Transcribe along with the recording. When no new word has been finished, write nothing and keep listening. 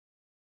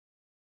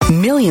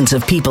Millions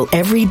of people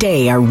every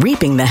day are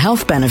reaping the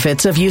health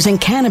benefits of using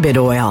cannabis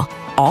oil,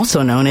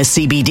 also known as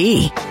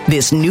CBD.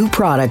 This new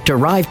product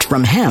derived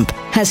from hemp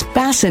has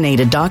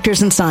fascinated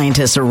doctors and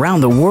scientists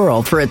around the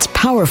world for its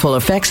powerful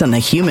effects on the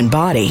human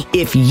body.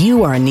 If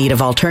you are in need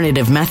of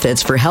alternative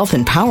methods for health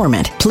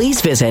empowerment, please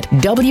visit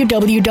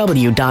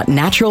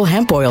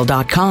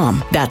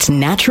www.naturalhempoil.com. That's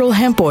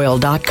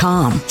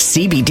naturalhempoil.com.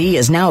 CBD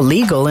is now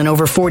legal in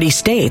over 40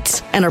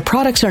 states, and our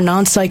products are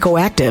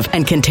non-psychoactive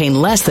and contain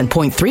less than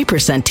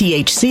 0.3%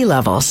 THC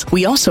levels.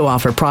 We also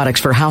offer products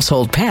for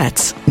household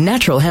pets.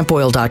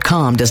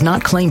 Naturalhempoil.com does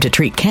not claim to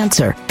treat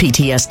cancer,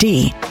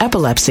 PTSD,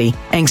 epilepsy,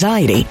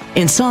 anxiety,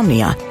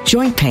 insomnia,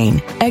 joint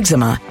pain,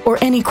 eczema, or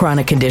any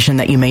chronic condition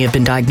that you may have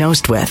been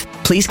diagnosed with.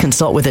 Please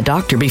consult with a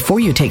doctor before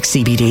you take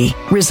CBD.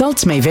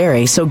 Results may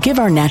vary, so give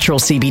our natural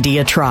CBD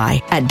a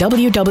try at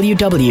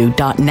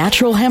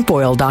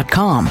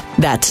www.naturalhempoil.com.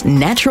 That's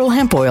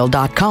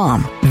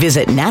naturalhempoil.com.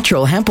 Visit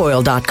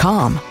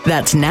naturalhempoil.com.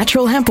 That's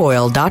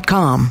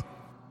naturalhempoil.com.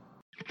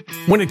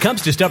 When it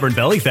comes to stubborn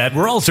belly fat,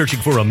 we're all searching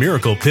for a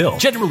miracle pill.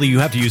 Generally, you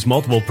have to use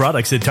multiple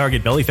products that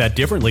target belly fat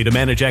differently to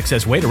manage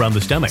excess weight around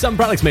the stomach. Some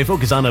products may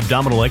focus on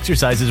abdominal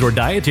exercises or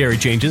dietary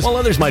changes, while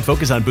others might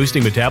focus on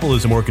boosting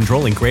metabolism or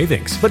controlling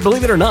cravings. But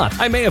believe it or not,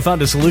 I may have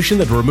found a solution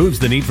that removes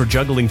the need for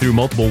juggling through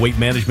multiple weight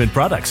management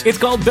products. It's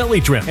called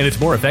Belly Trim, and it's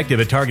more effective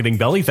at targeting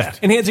belly fat,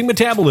 enhancing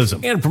metabolism,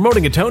 and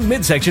promoting a toned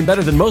midsection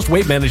better than most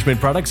weight management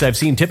products I've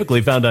seen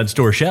typically found on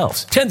store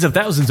shelves. Tens of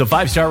thousands of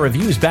 5-star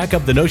reviews back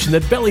up the notion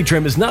that Belly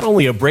Trim is not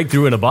only a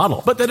breakthrough in a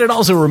bottle, but that it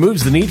also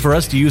removes the need for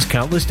us to use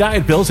countless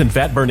diet pills and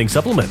fat-burning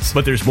supplements.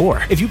 But there's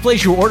more. If you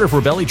place your order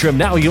for Belly Trim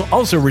now, you'll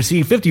also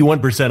receive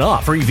 51%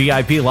 off, free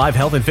VIP live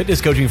health and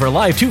fitness coaching for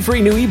life, 2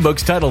 free new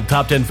ebooks titled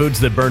Top 10 Foods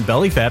That Burn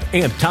Belly Fat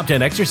and Top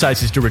 10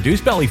 Exercises to Reduce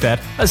Belly Fat,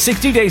 a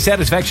 60-day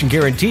satisfaction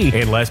guarantee,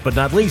 and last but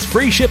not least,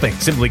 free shipping.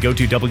 Simply go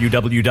to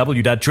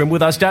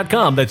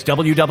www.trimwithus.com. That's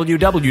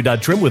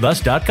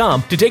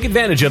www.trimwithus.com to take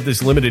advantage of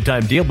this limited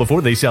time deal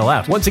before they sell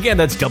out. Once again,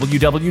 that's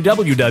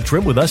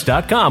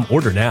www.trimwithus.com.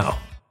 Order now.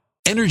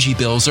 Energy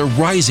bills are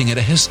rising at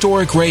a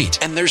historic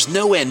rate, and there's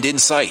no end in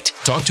sight.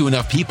 Talk to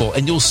enough people,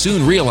 and you'll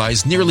soon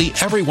realize nearly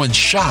everyone's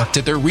shocked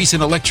at their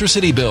recent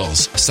electricity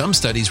bills. Some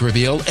studies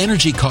reveal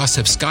energy costs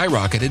have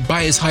skyrocketed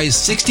by as high as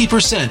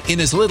 60%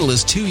 in as little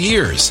as 2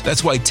 years.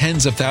 That's why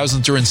tens of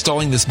thousands are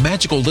installing this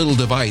magical little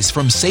device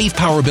from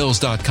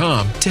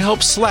SavePowerBills.com to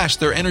help slash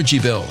their energy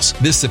bills.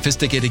 This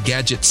sophisticated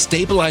gadget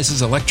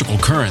stabilizes electrical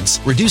currents,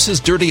 reduces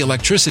dirty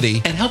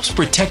electricity, and helps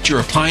protect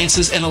your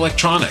appliances and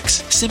electronics.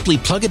 Simply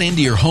plug it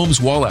into your home's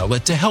wall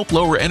outlet to help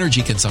lower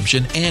energy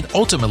consumption and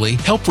ultimately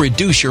help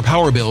reduce your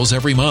power bills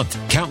every month.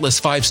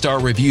 Countless 5-star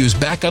reviews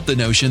back up the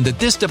notion that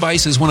this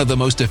device is one of the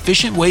most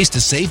efficient ways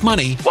to save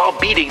money while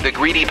beating the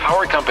greedy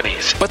power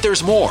companies. But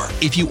there's more.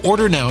 If you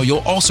order now, you'll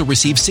also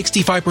receive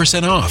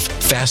 65% off,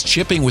 fast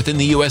shipping within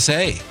the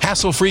USA,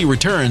 hassle-free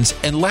returns,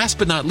 and last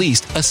but not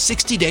least, a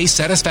 60-day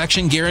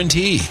satisfaction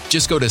guarantee.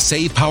 Just go to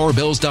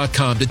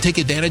SavePowerBills.com to take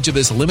advantage of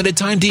this limited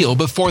time deal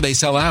before they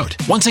sell out.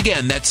 Once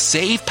again, that's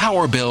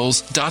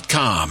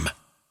SavePowerBills.com.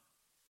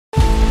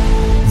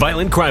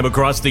 Violent crime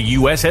across the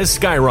U.S. has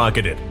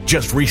skyrocketed.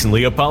 Just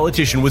recently, a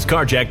politician was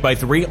carjacked by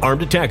 3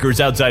 armed attackers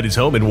outside his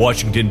home in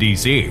Washington,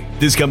 D.C.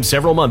 This comes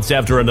several months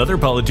after another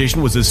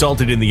politician was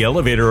assaulted in the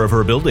elevator of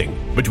her building.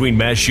 Between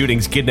mass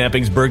shootings,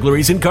 kidnappings,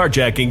 burglaries, and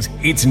carjackings,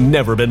 it's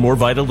never been more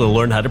vital to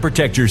learn how to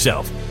protect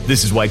yourself.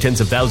 This is why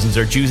tens of thousands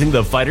are choosing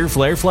the Fighter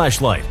Flare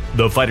flashlight.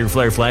 The Fighter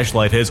Flare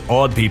flashlight has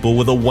awed people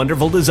with a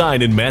wonderful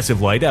design and massive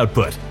light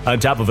output. On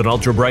top of an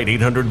ultra-bright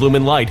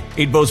 800-lumen light,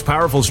 it boasts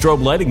powerful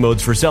strobe lighting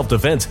modes for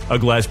self-defense, a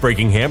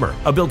glass-breaking hammer,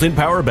 a built-in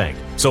power bank,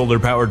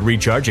 solar-powered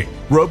recharging,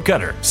 rope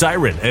cutter,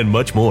 siren, and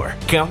much more.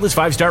 Countless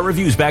 5-star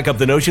reviews back up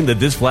the notion that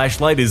this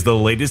flashlight is the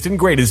latest and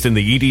greatest in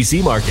the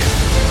EDC market.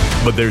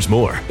 But there's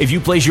more. If you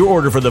place your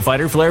order for the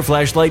Fighter Flare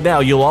flashlight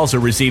now, you'll also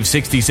receive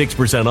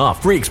 66%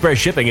 off, free express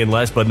shipping, and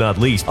last but not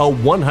least, a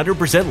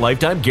 100%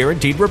 lifetime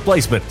guaranteed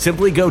replacement.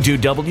 Simply go to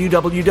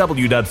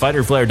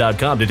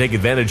www.fighterflare.com to take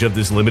advantage of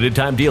this limited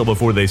time deal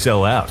before they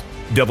sell out.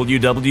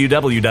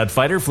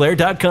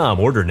 www.fighterflare.com.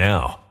 Order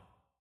now.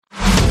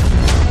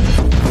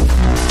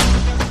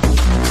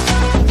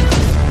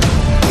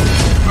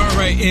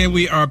 And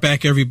we are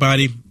back,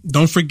 everybody.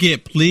 Don't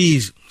forget,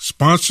 please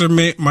sponsor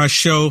my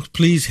show.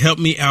 Please help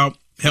me out,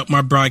 help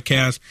my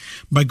broadcast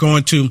by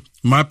going to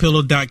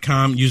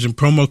mypillow.com using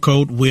promo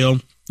code WILL.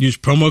 Use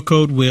promo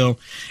code WILL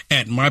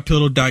at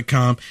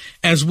mypillow.com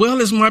as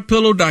well as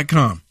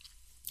mypillow.com.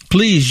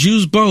 Please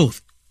use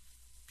both.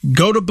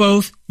 Go to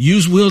both.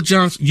 Use Will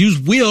Johnson. Use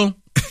Will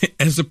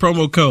as the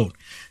promo code.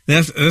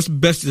 That's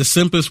best, the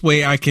simplest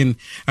way I can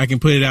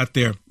put it out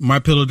there.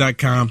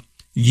 mypillow.com.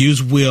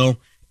 Use Will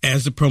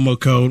as the promo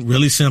code.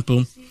 Really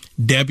simple.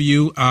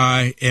 WILL.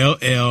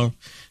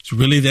 It's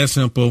really that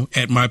simple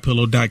at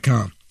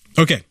mypillow.com.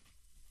 Okay.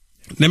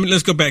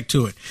 Let's go back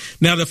to it.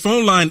 Now, the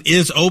phone line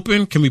is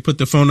open. Can we put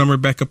the phone number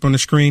back up on the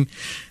screen?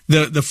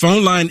 The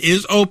phone line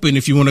is open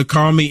if you want to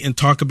call me and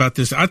talk about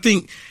this. I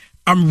think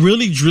I'm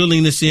really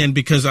drilling this in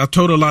because I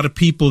told a lot of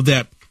people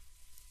that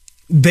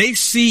they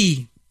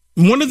see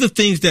one of the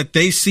things that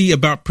they see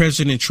about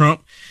President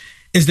Trump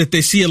is that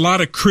they see a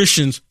lot of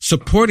Christians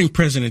supporting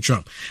President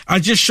Trump. I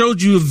just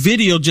showed you a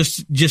video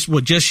just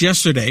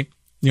yesterday,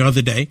 the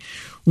other day,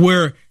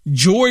 where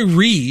Joy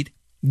Reid,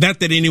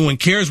 not that anyone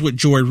cares what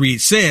Joy Reid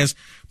says,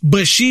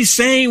 but she's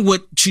saying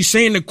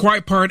the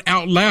quiet part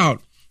out loud,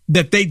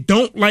 that they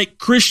don't like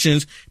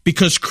Christians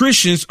because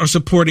Christians are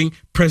supporting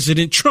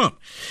President Trump.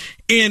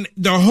 And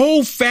the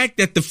whole fact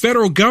that the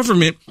federal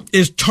government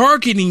is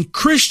targeting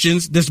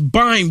Christians that's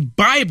buying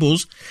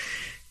Bibles,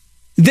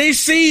 they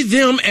see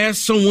them as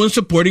someone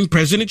supporting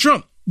President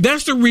Trump.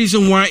 That's the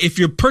reason why if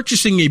you're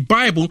purchasing a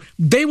Bible,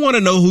 they want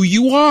to know who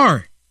you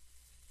are.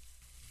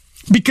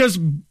 Because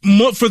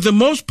for the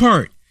most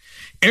part,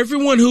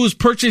 everyone who is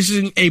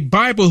purchasing a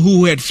Bible,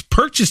 who has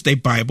purchased a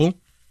Bible,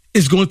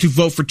 is going to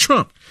vote for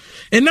Trump.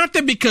 And not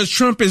that because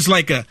Trump is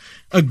like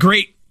a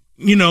great,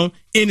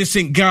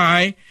 innocent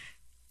guy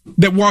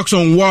that walks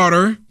on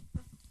water.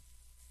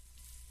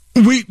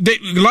 A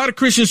lot of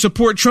Christians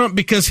support Trump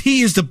because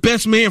he is the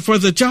best man for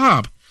the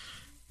job.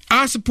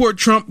 I support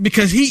Trump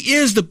because he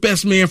is the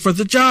best man for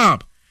the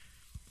job.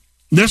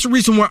 That's the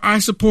reason why I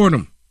support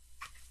him.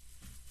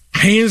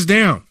 Hands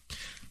down.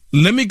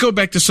 Let me go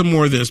back to some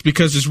more of this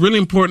because it's really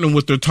important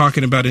what they're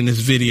talking about in this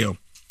video.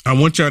 I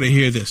want y'all to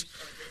hear this.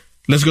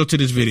 Let's go to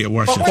this video.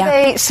 Watch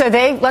this.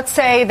 Let's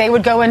say they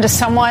would go into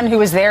someone who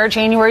was there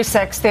January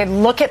 6th. They'd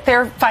look at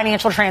their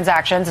financial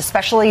transactions,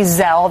 especially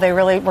Zelle. They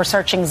really were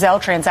searching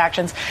Zelle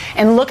transactions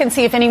and look and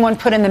see if anyone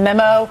put in the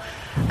memo,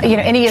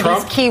 any of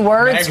these key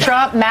words,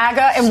 Trump,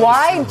 MAGA, and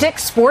why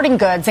Dick's Sporting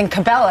Goods and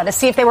Cabela, to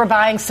see if they were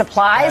buying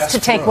supplies to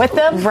take with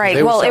them.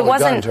 Right. Well, it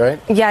wasn't. Guns, right?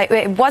 Yeah,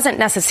 it wasn't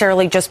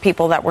necessarily just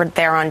people that were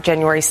there on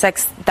January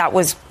 6th. That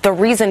was the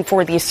reason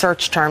for these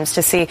search terms,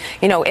 to see,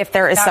 if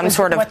there is some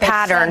sort of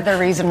pattern. The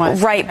reason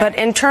was. Right. But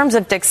in terms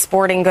of Dick's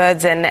Sporting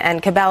Goods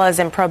and Cabela's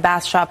and Pro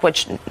Bath Shop,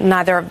 which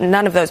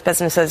none of those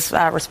businesses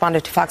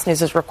responded to Fox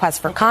News'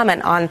 request for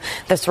comment on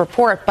this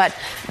report. But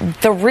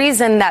the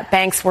reason that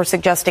banks were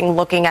suggesting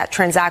looking at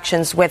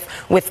transactions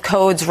with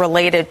codes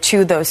related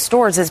to those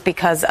stores is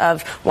because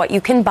of what you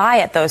can buy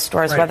at those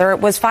stores, right. Whether it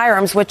was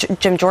firearms, which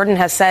Jim Jordan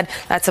has said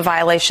that's a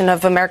violation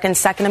of American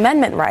Second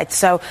Amendment rights.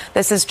 So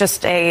this is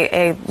just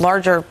a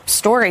larger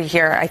story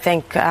here, I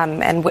think,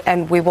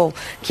 and we will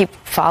keep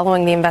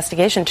following the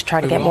investigation to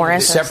try to get more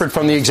answers. Separate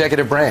from the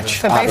executive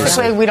branch. So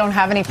basically, we don't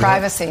have any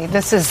privacy.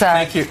 This is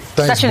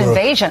such an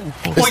invasion.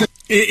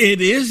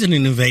 It is an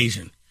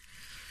invasion.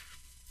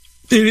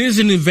 It is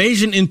an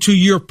invasion into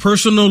your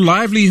personal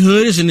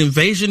livelihood. It's an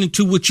invasion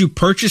into what you're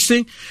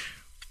purchasing.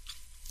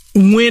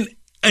 And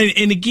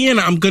again,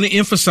 I'm going to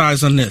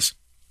emphasize on this.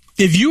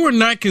 If you are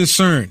not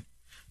concerned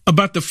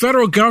about the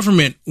federal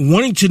government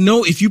wanting to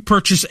know if you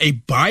purchase a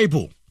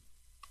Bible,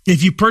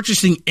 if you're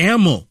purchasing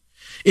ammo,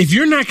 if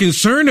you're not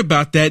concerned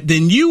about that,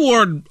 then you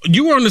are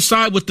on the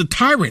side with the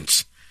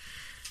tyrants.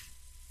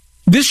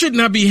 This should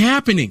not be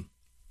happening.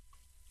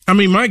 I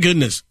mean, my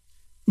goodness.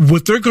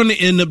 What they're going to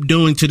end up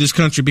doing to this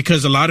country,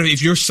 because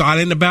if you're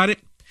silent about it,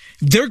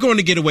 they're going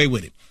to get away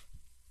with it.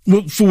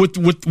 For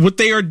what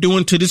they are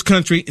doing to this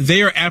country,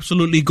 they are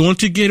absolutely going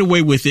to get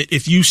away with it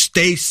if you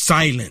stay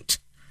silent.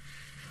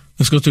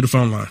 Let's go to the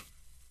phone line.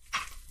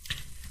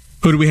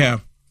 Who do we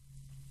have?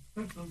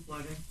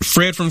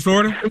 Fred from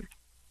Florida.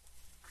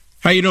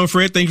 How you doing,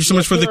 Fred? Thank you so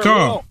much for the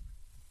call.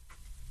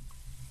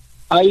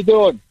 How you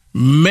doing?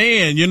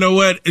 Man, you know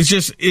what? It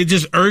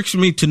just irks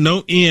me to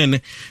no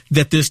end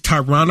that this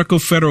tyrannical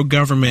federal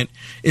government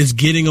is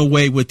getting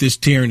away with this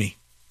tyranny.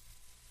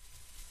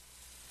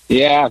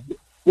 Yeah.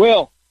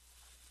 Well,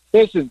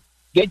 listen,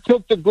 they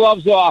took the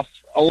gloves off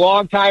a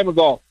long time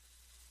ago.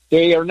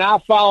 They are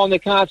not following the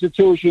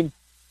Constitution.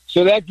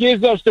 So that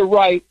gives us the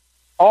right,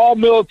 all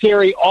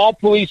military, all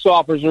police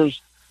officers,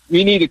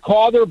 we need to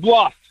call their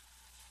bluff.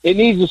 It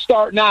needs to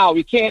start now.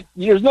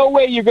 There's no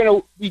way you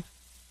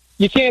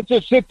can't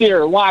just sit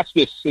there and watch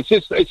this.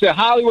 It's a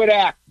Hollywood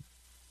act.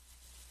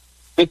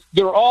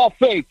 They're all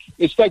fake.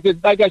 It's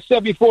like I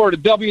said before, the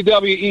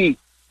WWE.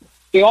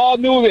 They all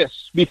knew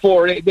this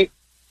before.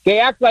 They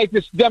act like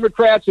this,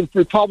 Democrats and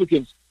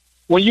Republicans.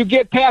 When you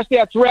get past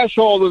that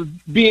threshold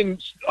of being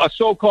a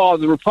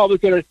so-called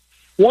Republican,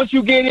 once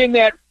you get in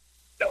that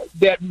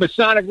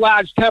Masonic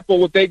Lodge temple,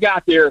 what they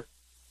got there,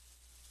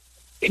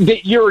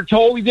 you're a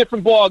totally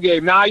different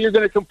ballgame. Now you're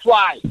going to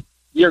comply.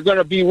 You're going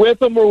to be with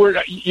them, or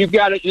you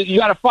got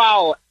to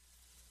follow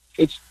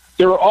it.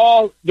 Their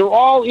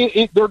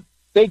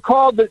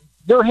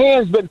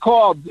hand's been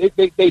called.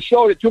 They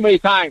showed it too many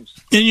times.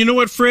 And you know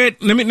what, Fred?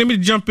 Let me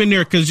jump in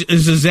there, because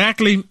it's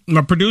exactly,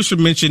 my producer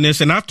mentioned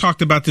this, and I've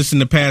talked about this in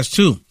the past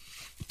too.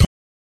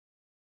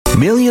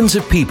 Millions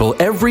of people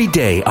every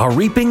day are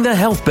reaping the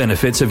health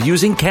benefits of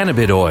using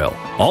cannabis oil,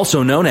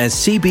 also known as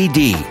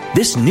CBD.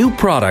 This new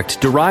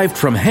product derived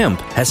from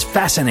hemp has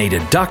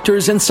fascinated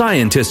doctors and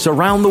scientists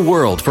around the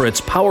world for its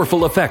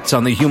powerful effects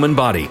on the human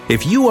body.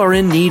 If you are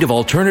in need of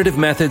alternative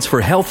methods for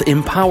health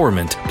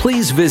empowerment,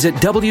 please visit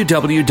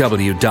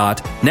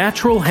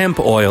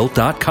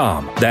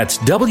www.naturalhempoil.com. That's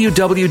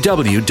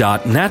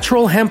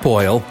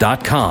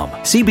www.naturalhempoil.com.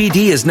 CBD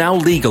is now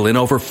legal in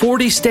over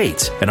 40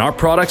 states, and our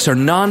products are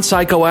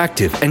non-psychoactive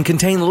and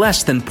contain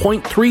less than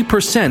 0.3%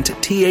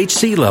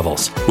 THC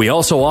levels. We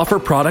also offer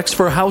products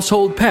for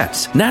household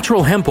pets.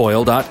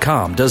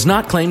 NaturalHempOil.com does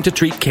not claim to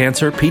treat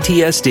cancer,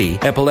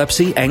 PTSD,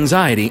 epilepsy,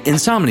 anxiety,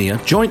 insomnia,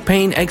 joint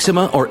pain,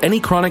 eczema, or any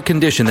chronic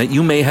condition that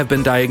you may have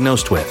been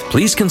diagnosed with.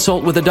 Please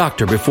consult with a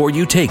doctor before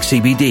you take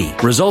CBD.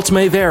 Results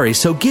may vary,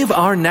 so give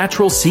our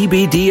natural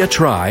CBD a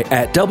try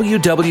at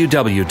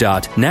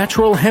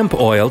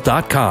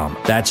www.naturalhempoil.com.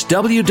 That's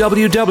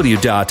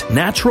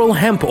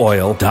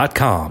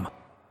www.naturalhempoil.com.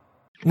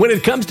 When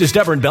it comes to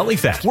stubborn belly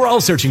fat, we're all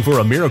searching for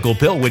a miracle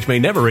pill which may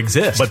never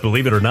exist. But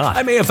believe it or not,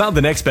 I may have found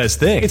the next best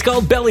thing. It's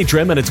called Belly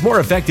Trim, and it's more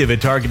effective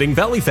at targeting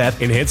belly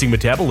fat, enhancing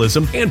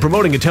metabolism, and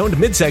promoting a toned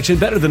midsection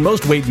better than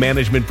most weight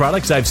management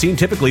products I've seen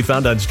typically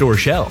found on store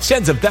shelves.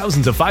 Tens of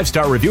thousands of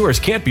 5-star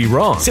reviewers can't be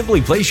wrong. Simply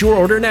place your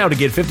order now to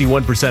get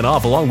 51%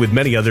 off along with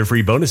many other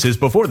free bonuses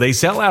before they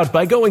sell out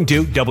by going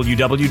to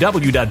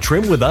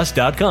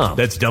www.trimwithus.com.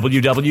 That's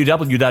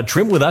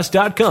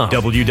www.trimwithus.com.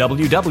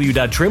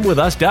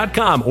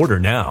 www.trimwithus.com. Order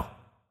now.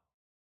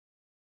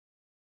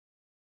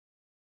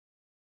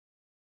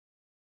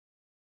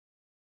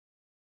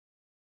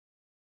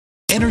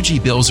 Energy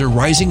bills are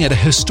rising at a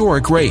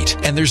historic rate,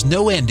 and there's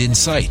no end in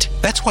sight.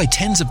 That's why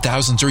tens of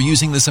thousands are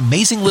using this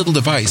amazing little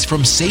device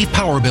from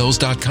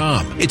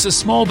SavePowerBills.com. It's a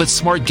small but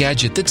smart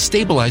gadget that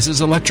stabilizes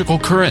electrical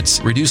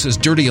currents, reduces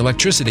dirty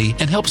electricity,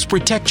 and helps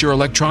protect your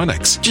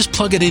electronics. Just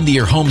plug it into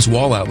your home's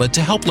wall outlet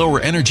to help lower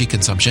energy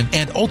consumption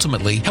and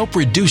ultimately help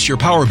reduce your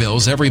power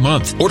bills every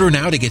month. Order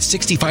now to get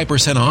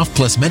 65% off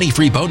plus many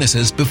free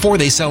bonuses before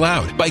they sell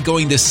out by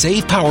going to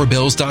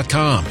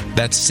SavePowerBills.com.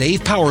 That's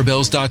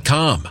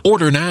SavePowerBills.com.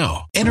 Order now.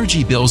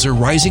 Energy bills are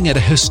rising at a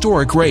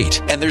historic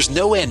rate, and there's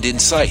no end in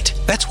sight.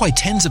 That's why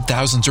tens of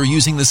thousands are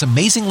using this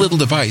amazing little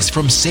device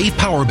from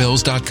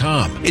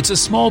SavePowerBills.com. It's a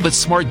small but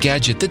smart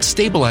gadget that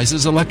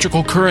stabilizes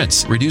electrical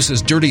currents,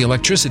 reduces dirty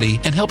electricity,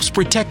 and helps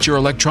protect your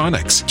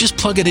electronics. Just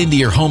plug it into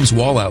your home's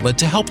wall outlet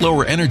to help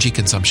lower energy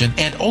consumption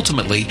and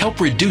ultimately help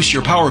reduce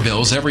your power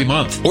bills every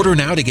month. Order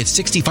now to get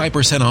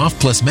 65% off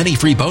plus many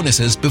free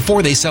bonuses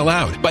before they sell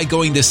out by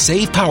going to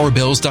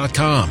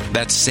SavePowerBills.com.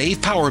 That's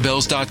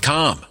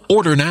SavePowerBills.com.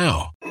 Order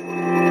now.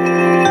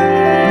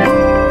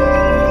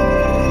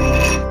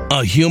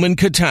 A human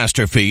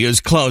catastrophe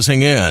is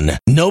closing in.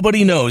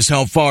 Nobody knows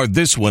how far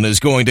this one is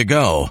going to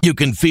go. You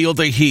can feel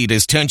the heat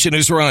as tension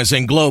is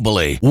rising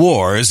globally.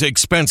 War is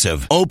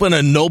expensive. Open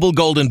a Noble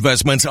Gold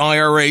Investments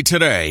IRA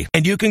today,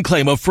 and you can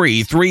claim a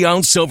free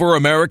 3-ounce silver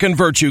American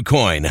Virtue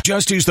coin.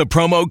 Just use the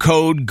promo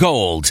code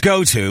GOLD.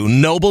 Go to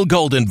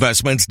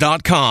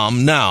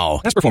noblegoldinvestments.com now.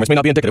 Past performance may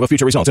not be indicative of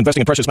future results. Investing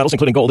in precious metals,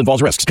 including gold,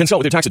 involves risks. Consult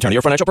with your tax attorney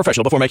or financial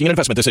professional before making an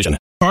investment decision.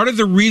 Part of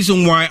the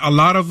reason why a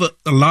lot of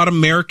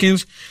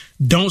Americans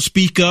don't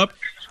speak up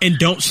and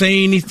don't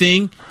say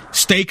anything,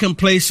 stay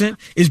complacent,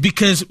 is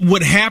because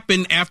what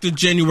happened after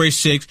January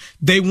 6th,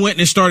 they went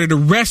and started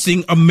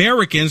arresting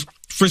Americans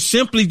for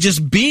simply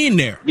just being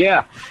there.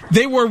 Yeah.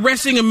 They were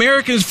arresting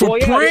Americans for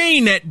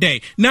praying that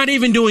day, not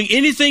even doing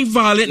anything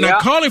violent,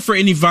 not calling for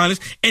any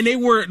violence, and they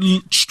were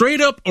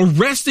straight up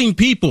arresting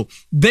people.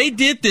 They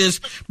did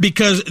this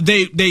because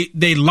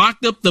they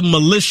locked up the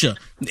militia,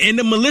 and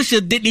the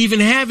militia didn't even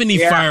have any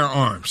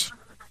firearms.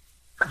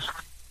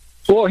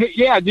 Well,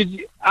 yeah.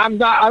 I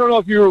don't know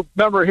if you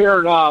remember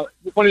hearing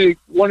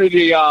one of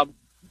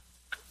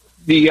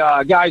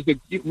the guys that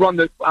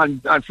run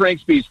on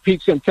Frank's Beach,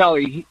 Pete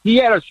Santelli. He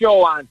had a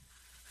show on.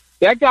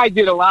 That guy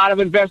did a lot of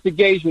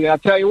investigation. And I'll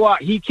tell you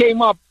what, he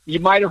came up. You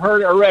might have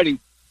heard it already.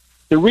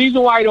 The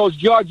reason why those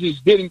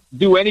judges didn't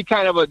do any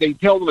kind of they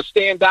told them to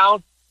stand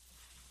down.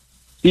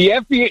 The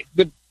FBI,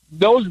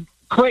 those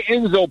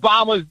Clintons,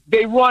 Obamas,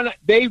 they run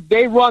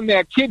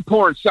that kid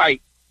porn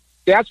site.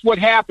 That's what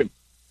happened.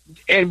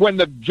 And when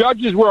the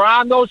judges were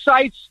on those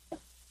sites,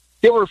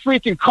 they were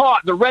freaking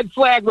caught. The red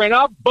flag ran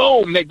up.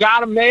 Boom. They got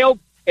them nailed.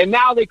 And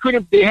now they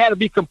had to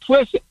be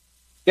complicit.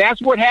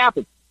 That's what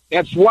happened.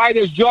 That's why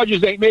those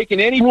judges ain't making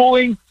any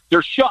ruling.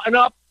 They're shutting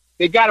up.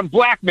 They got them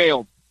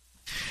blackmailed.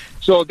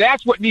 So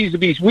that's what needs to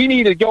be. We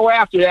need to go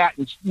after that.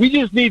 We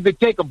just need to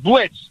take a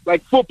blitz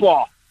like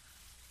football.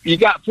 You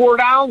got 4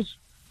 downs.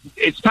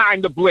 It's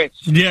time to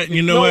blitz. Yeah,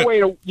 you know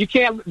what? You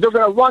can't. They're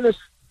going to run this.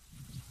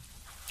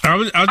 I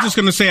was just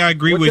going to say I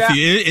agree with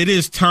you. It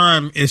is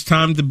time. It's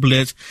time to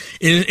blitz.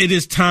 It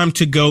is time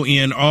to go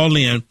all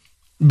in,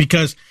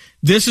 because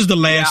this is the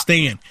last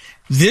stand.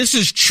 This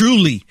is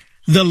truly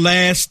the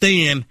last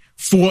stand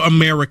for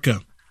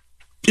America.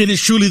 It is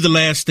truly the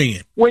last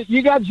stand. When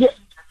you got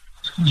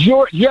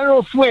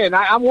General Flynn,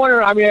 I'm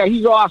wondering. I mean,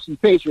 he's awesome,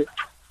 Patriot.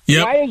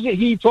 Yep. Why isn't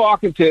he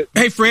talking to?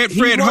 Hey, Fred,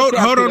 hold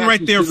on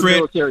right there,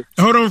 Fred.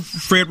 Hold on,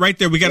 Fred, right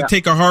there. We got to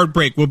take a hard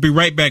break. We'll be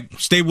right back.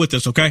 Stay with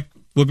us, okay?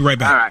 We'll be right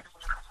back. All right.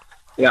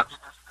 Yeah.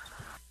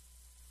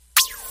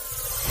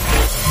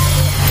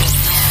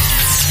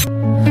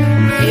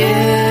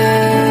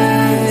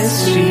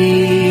 Yes,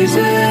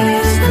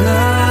 Jesus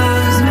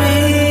loves me.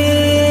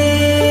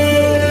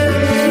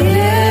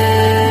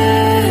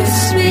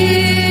 Yes,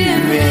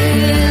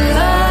 Spirit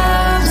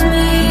loves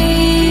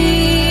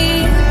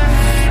me.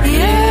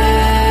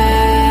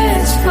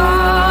 Yes,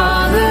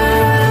 Father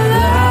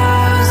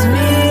loves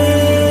me.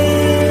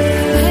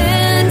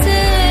 Hand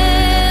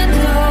in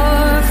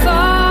your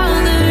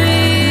fathering.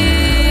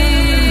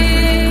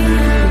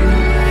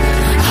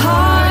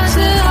 Heart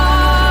to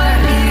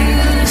heart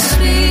you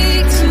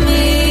speak to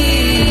me.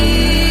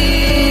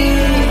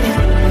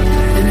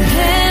 And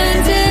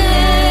hand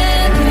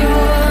in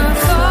your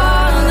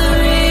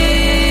fathering.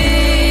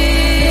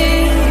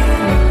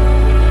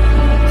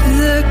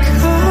 The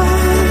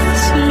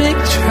cosmic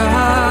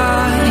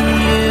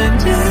triune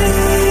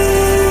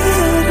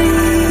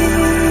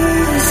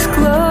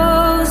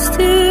disclosed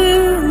to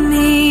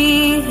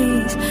me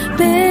his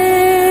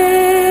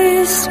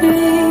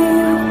mystery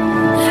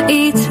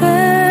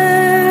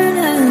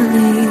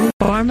eternally.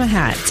 Pharma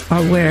hats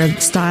are where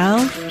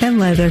style and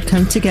leather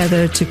come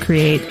together to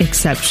create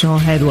exceptional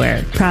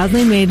headwear.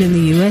 Proudly made in the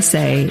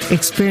USA,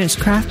 experience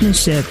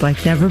craftsmanship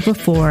like never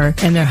before,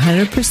 and their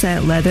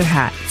 100% leather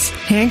hats,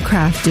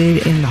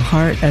 handcrafted in the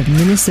heart of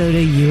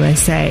Minnesota,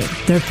 USA.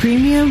 Their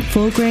premium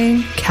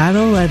full-grain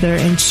cattle leather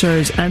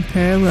ensures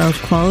unparalleled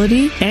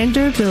quality and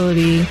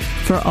durability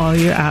for all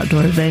your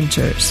outdoor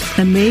ventures.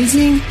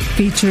 Amazing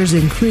features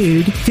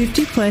include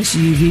 50+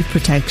 UV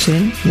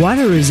protection,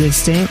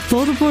 water-resistant,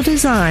 foldable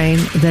design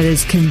that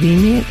is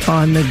convenient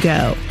on the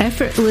go.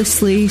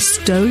 Effortlessly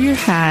stow your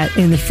hat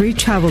in the free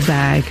travel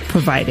bag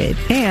provided,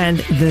 and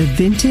the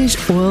vintage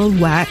oiled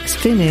wax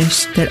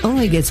finish that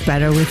only gets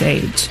better with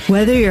age.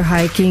 Whether you're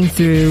hiking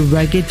through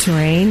rugged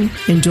terrain,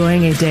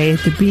 enjoying a day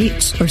at the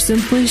beach, or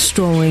simply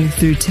strolling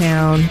through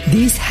town,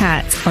 these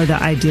hats are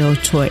the ideal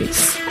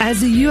choice.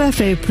 As a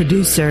UFA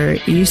producer,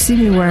 you see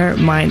me wear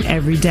mine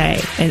every day,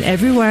 and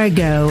everywhere I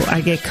go,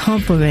 I get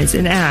compliments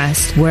and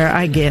asked where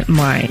I get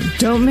mine.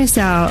 Don't miss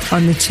out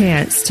on the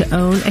chance to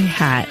own a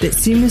hat that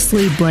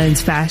seamlessly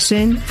blends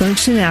fashion,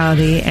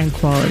 functionality, and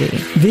quality.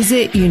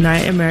 Visit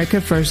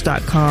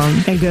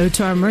UniteAmericaFirst.com and go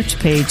to our merch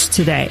page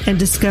today and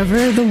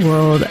discover the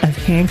world of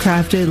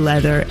handcrafted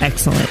leather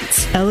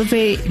excellence.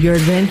 Elevate your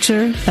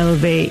adventure,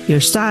 elevate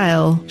your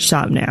style.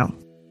 Shop now.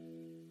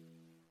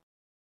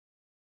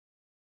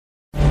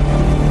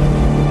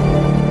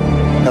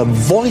 A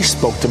voice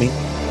spoke to me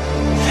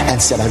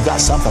and said, I've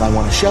got something I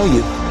want to show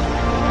you.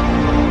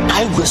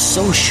 I was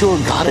so sure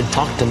God had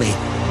talked to me.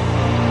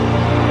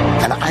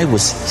 And I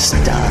was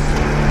stunned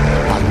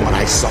by what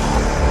I saw.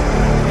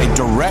 A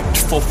direct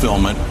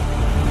fulfillment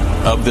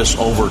of this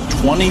over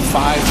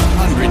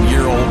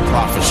 2,500-year-old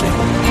prophecy.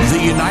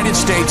 The United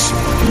States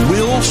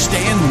will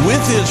stand with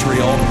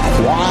Israel.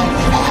 Why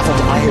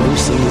haven't I ever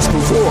seen this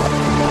before?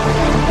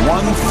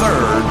 1/3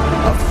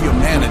 of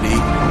humanity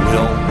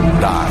will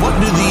die. What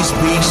do these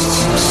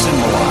beasts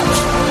symbolize?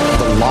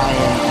 The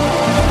lion,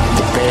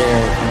 the bear,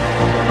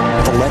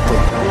 the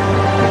leopard.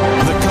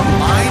 The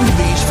combined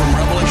beast from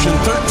Revelation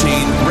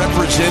 13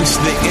 represents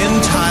the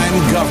end-time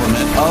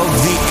government of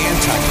the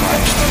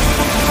Antichrist.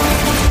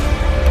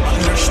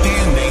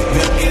 Understanding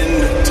the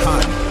end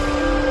time.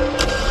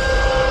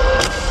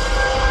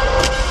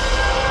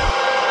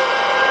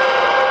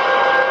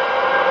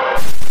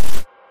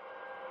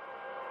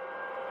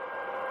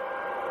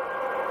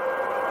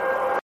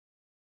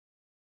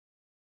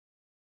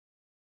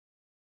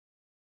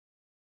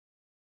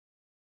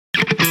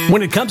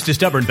 When it comes to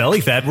stubborn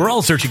belly fat, we're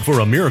all searching for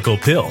a miracle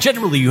pill.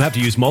 Generally, you have to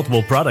use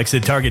multiple products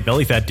that target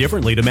belly fat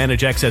differently to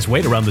manage excess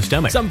weight around the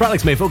stomach. Some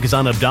products may focus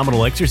on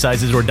abdominal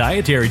exercises or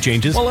dietary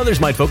changes, while others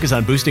might focus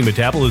on boosting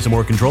metabolism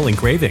or controlling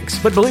cravings.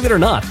 But believe it or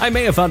not, I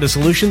may have found a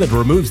solution that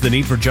removes the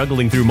need for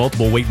juggling through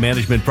multiple weight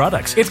management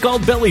products. It's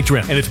called Belly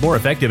Trim, and it's more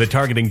effective at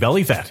targeting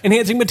belly fat,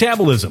 enhancing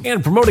metabolism,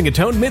 and promoting a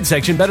toned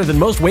midsection better than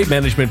most weight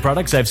management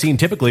products I've seen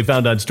typically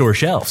found on store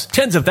shelves.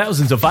 Tens of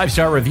thousands of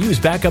 5-star reviews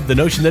back up the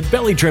notion that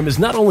Belly Trim is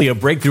not only a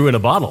breakthrough in a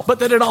bottle, but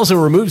that it also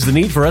removes the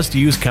need for us to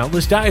use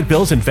countless diet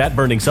pills and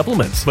fat-burning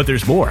supplements. But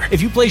there's more.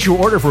 If you place your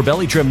order for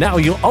Belly Trim now,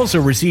 you'll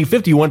also receive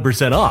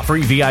 51% off,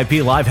 free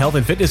VIP live health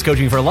and fitness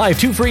coaching for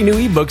life, 2 free new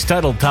ebooks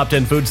titled Top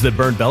 10 Foods That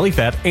Burn Belly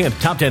Fat and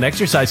Top 10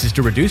 Exercises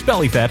to Reduce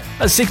Belly Fat,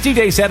 a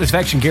 60-day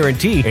satisfaction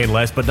guarantee, and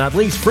last but not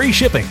least, free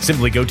shipping.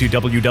 Simply go to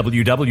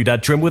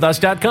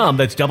www.trimwithus.com.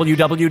 That's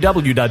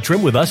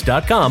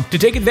www.trimwithus.com to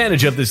take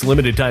advantage of this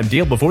limited time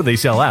deal before they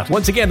sell out.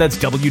 Once again, that's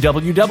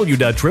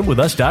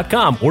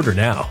www.trimwithus.com. Order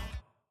now.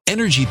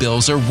 Energy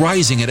bills are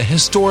rising at a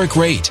historic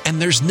rate,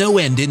 and there's no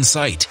end in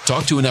sight.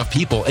 Talk to enough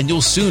people, and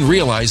you'll soon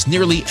realize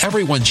nearly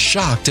everyone's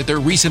shocked at their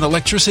recent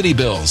electricity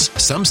bills.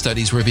 Some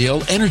studies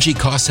reveal energy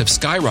costs have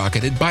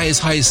skyrocketed by as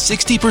high as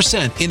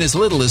 60% in as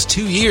little as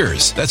 2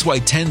 years. That's why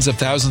tens of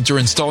thousands are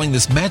installing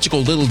this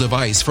magical little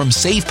device from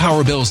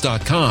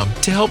SavePowerBills.com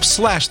to help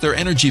slash their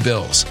energy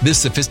bills. This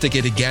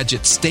sophisticated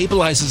gadget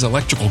stabilizes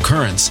electrical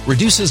currents,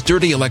 reduces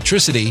dirty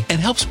electricity, and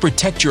helps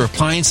protect your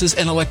appliances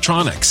and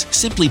electronics.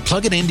 Simply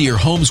plug it into your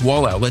home's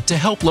wall outlet to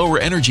help lower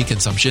energy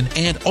consumption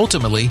and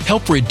ultimately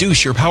help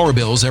reduce your power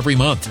bills every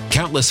month.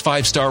 Countless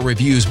 5-star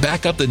reviews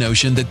back up the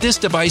notion that this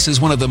device is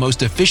one of the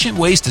most efficient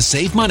ways to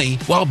save money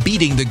while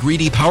beating the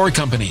greedy power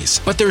companies.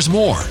 But there's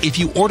more. If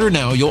you order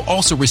now, you'll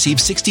also receive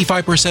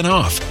 65%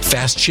 off,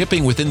 fast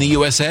shipping within the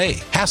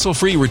USA,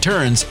 hassle-free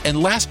returns,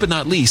 and last but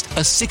not least,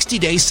 a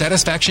 60-day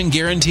satisfaction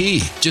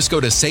guarantee. Just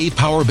go to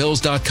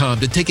SavePowerBills.com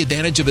to take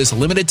advantage of this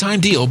limited time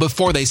deal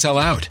before they sell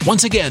out.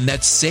 Once again,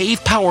 that's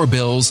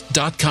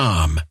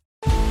SavePowerBills.com.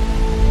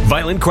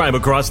 Violent crime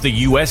across the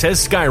U.S.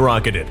 has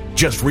skyrocketed.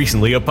 Just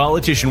recently, a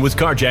politician was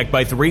carjacked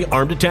by 3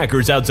 armed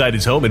attackers outside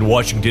his home in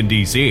Washington,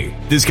 D.C.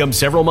 This comes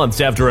several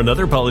months after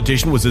another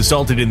politician was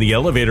assaulted in the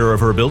elevator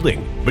of her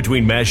building.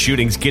 Between mass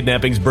shootings,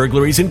 kidnappings,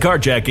 burglaries, and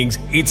carjackings,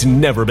 it's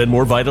never been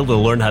more vital to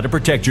learn how to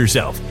protect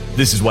yourself.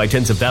 This is why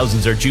tens of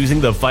thousands are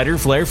choosing the Fighter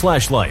Flare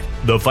flashlight.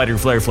 The Fighter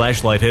Flare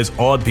flashlight has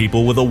awed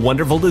people with a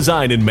wonderful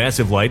design and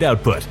massive light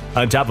output.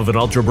 On top of an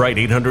ultra-bright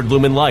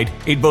 800-lumen light,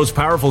 it boasts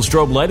powerful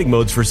strobe lighting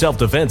modes for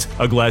self-defense,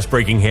 a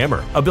glass-breaking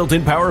hammer, a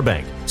built-in power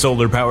bank,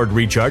 solar-powered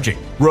recharging,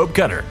 rope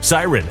cutter,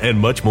 siren, and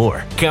much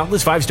more.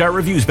 Countless 5-star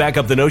reviews back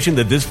up the notion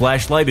that this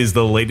flashlight is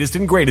the latest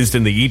and greatest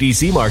in the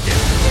EDC market.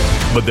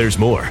 But there's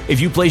more. If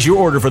you place your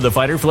order for the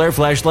Fighter Flare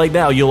flashlight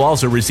now, you'll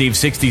also receive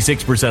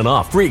 66%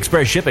 off, free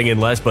express shipping,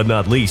 and last but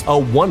not least, a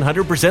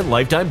 100%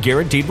 lifetime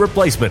guaranteed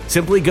replacement.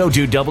 Simply go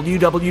to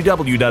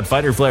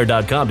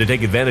www.fighterflare.com to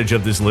take advantage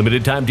of this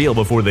limited time deal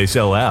before they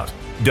sell out.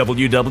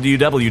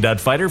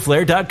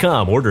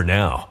 www.fighterflare.com. Order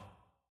now.